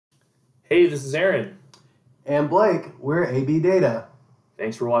Hey, this is Aaron. And Blake, we're AB Data.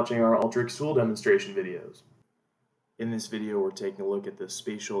 Thanks for watching our Alteryx tool demonstration videos. In this video, we're taking a look at the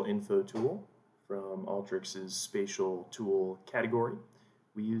Spatial Info tool from Alteryx's Spatial Tool category.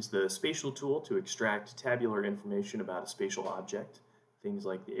 We use the Spatial tool to extract tabular information about a spatial object, things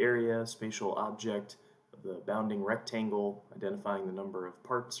like the area, spatial object, the bounding rectangle, identifying the number of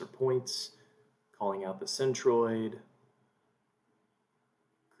parts or points, calling out the centroid,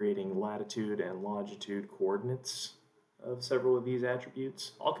 creating latitude and longitude coordinates of several of these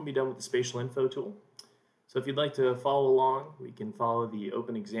attributes. All can be done with the Spatial Info tool. So if you'd like to follow along, we can follow the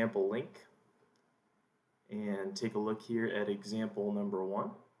open example link and take a look here at example number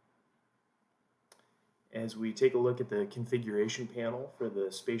 1. As we take a look at the configuration panel for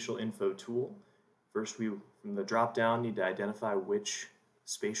the Spatial Info tool, first we, from the drop-down, need to identify which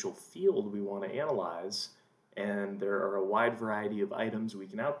spatial field we want to analyze, and there are a wide variety of items we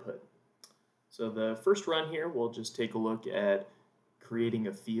can output. So the first run here, we'll just take a look at creating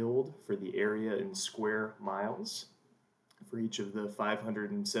a field for the area in square miles for each of the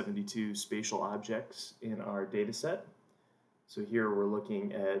 572 spatial objects in our data set. So here we're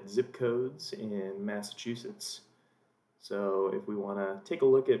looking at zip codes in Massachusetts. So if we want to take a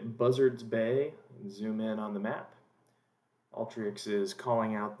look at Buzzards Bay and zoom in on the map, Alteryx is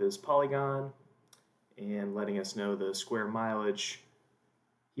calling out this polygon and letting us know the square mileage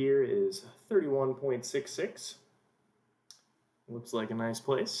here is 31.66. Looks like a nice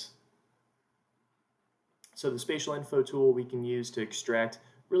place. So the Spatial Info tool we can use to extract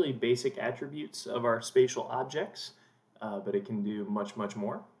really basic attributes of our spatial objects, but it can do much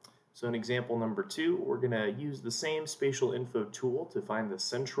more. So in example number 2, we're going to use the same Spatial Info tool to find the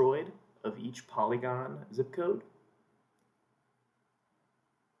centroid of each polygon zip code.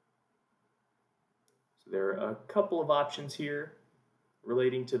 There are a couple of options here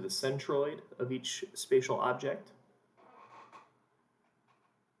relating to the centroid of each spatial object.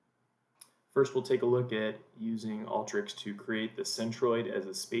 First, we'll take a look at using Alteryx to create the centroid as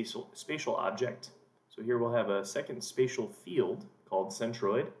a spatial object. So here we'll have a second spatial field called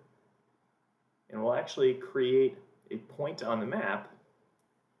centroid, and we'll actually create a point on the map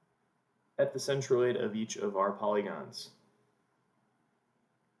at the centroid of each of our polygons.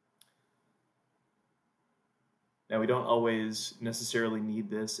 Now, we don't always necessarily need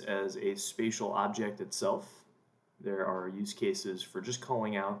this as a spatial object itself. There are use cases for just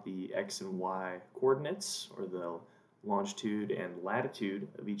calling out the x and y coordinates, or the longitude and latitude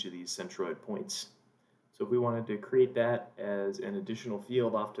of each of these centroid points. So if we wanted to create that as an additional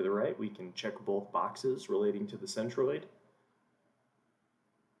field off to the right, we can check both boxes relating to the centroid.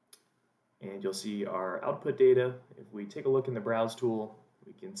 And you'll see our output data. If we take a look in the Browse tool,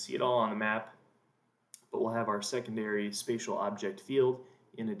 we can see it all on the map, but we'll have our secondary spatial object field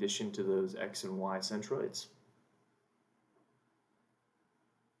in addition to those x and y centroids.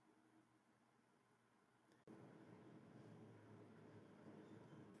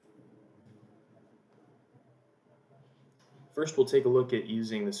 First, we'll take a look at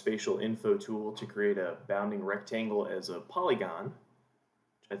using the Spatial Info tool to create a bounding rectangle as a polygon,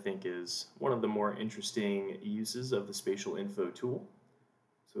 which I think is one of the more interesting uses of the Spatial Info tool.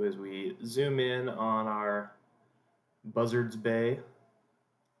 So as we zoom in on our Buzzards Bay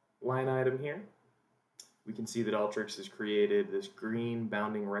line item here, we can see that Alteryx has created this green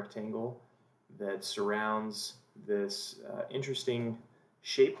bounding rectangle that surrounds this interesting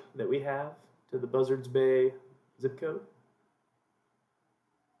shape that we have to the Buzzards Bay zip code.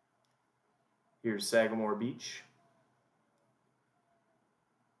 Here's Sagamore Beach.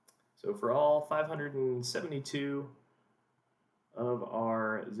 So for all 572 of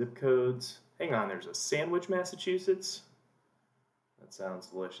our zip codes, hang on, there's a Sandwich, Massachusetts? That sounds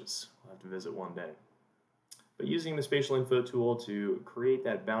delicious. We'll have to visit one day. But using the Spatial Info tool to create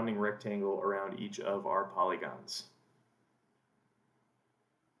that bounding rectangle around each of our polygons.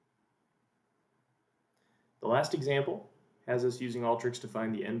 The last example has us using Alteryx to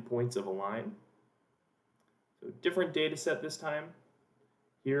find the endpoints of a line. So different data set this time.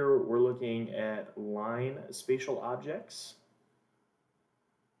 Here we're looking at line spatial objects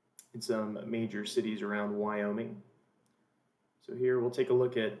in some major cities around Wyoming. So here we'll take a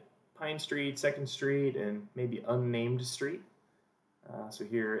look at Pine Street, 2nd Street, and maybe unnamed street. So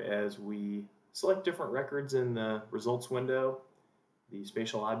here, as we select different records in the results window, the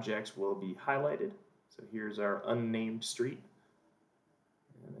spatial objects will be highlighted. So here's our unnamed street,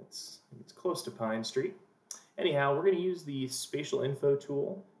 and it's close to Pine Street. Anyhow, we're going to use the Spatial Info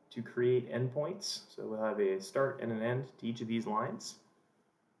tool to create endpoints. So we'll have a start and an end to each of these lines.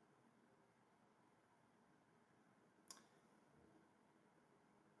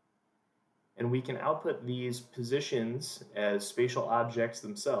 And we can output these positions as spatial objects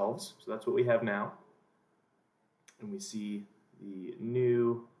themselves. So that's what we have now. And we see the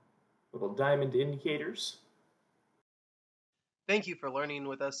new little diamond indicators. Thank you for learning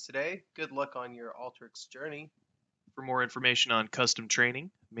with us today. Good luck on your Alteryx journey. For more information on custom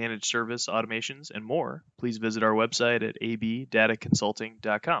training, managed service automations, and more, please visit our website at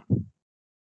abdataconsulting.com.